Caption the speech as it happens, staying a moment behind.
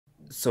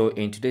So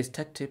in today's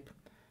tech tip,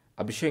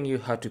 I'll be showing you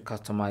how to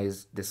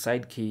customize the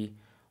side key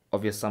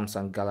of your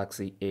Samsung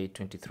Galaxy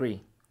A23.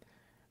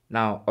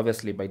 Now,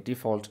 obviously by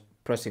default,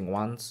 pressing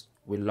once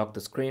will lock the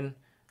screen.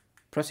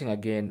 Pressing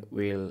again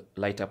will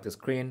light up the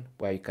screen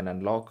where you can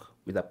unlock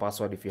with a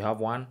password if you have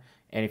one.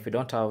 And if you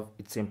don't have,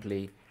 it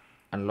simply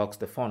unlocks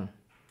the phone.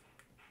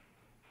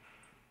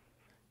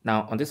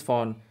 Now on this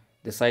phone,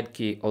 the side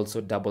key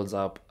also doubles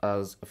up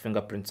as a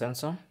fingerprint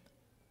sensor.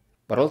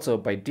 But also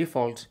by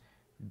default,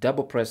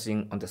 double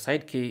pressing on the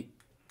side key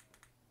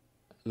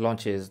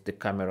launches the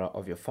camera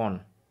of your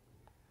phone.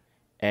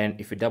 And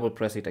if you double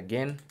press it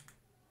again,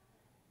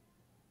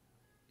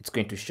 it's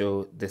going to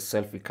show the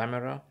selfie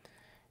camera,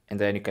 and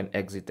then you can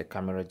exit the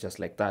camera just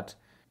like that.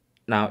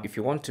 Now, if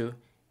you want to,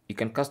 you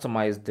can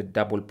customize the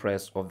double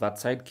press of that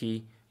side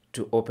key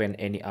to open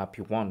any app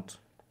you want.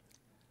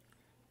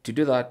 To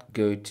do that,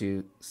 go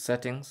to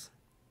Settings.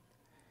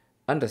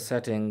 Under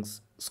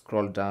Settings,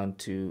 scroll down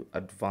to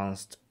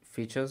Advanced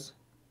Features.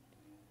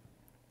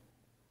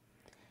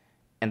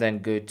 And then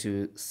go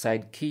to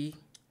Side Key,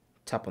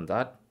 tap on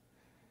that.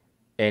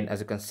 And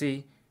as you can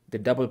see, the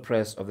double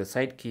press of the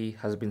side key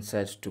has been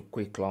set to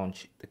quick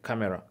launch the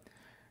camera.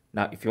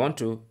 Now, if you want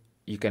to,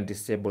 you can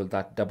disable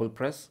that double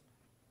press,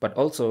 but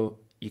also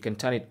you can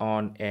turn it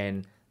on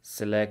and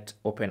select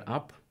Open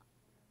App.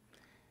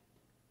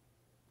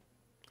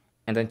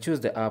 And then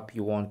choose the app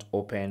you want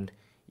opened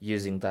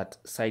using that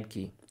side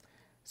key.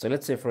 So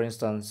let's say, for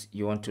instance,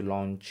 you want to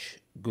launch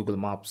Google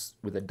Maps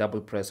with a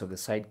double press of the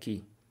side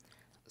key.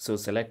 So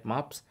select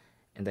Maps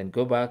and then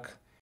go back.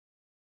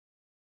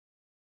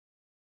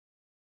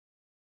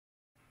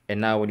 And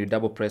now when you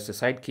double press the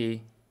side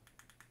key,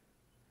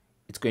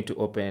 it's going to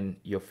open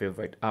your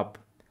favorite app.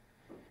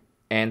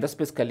 And that's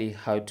basically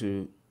how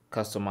to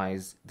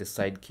customize the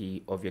side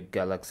key of your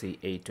Galaxy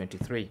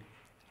A23.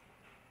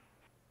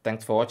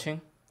 Thanks for watching.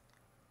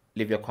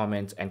 Leave your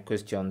comments and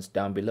questions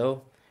down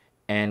below,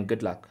 and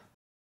good luck.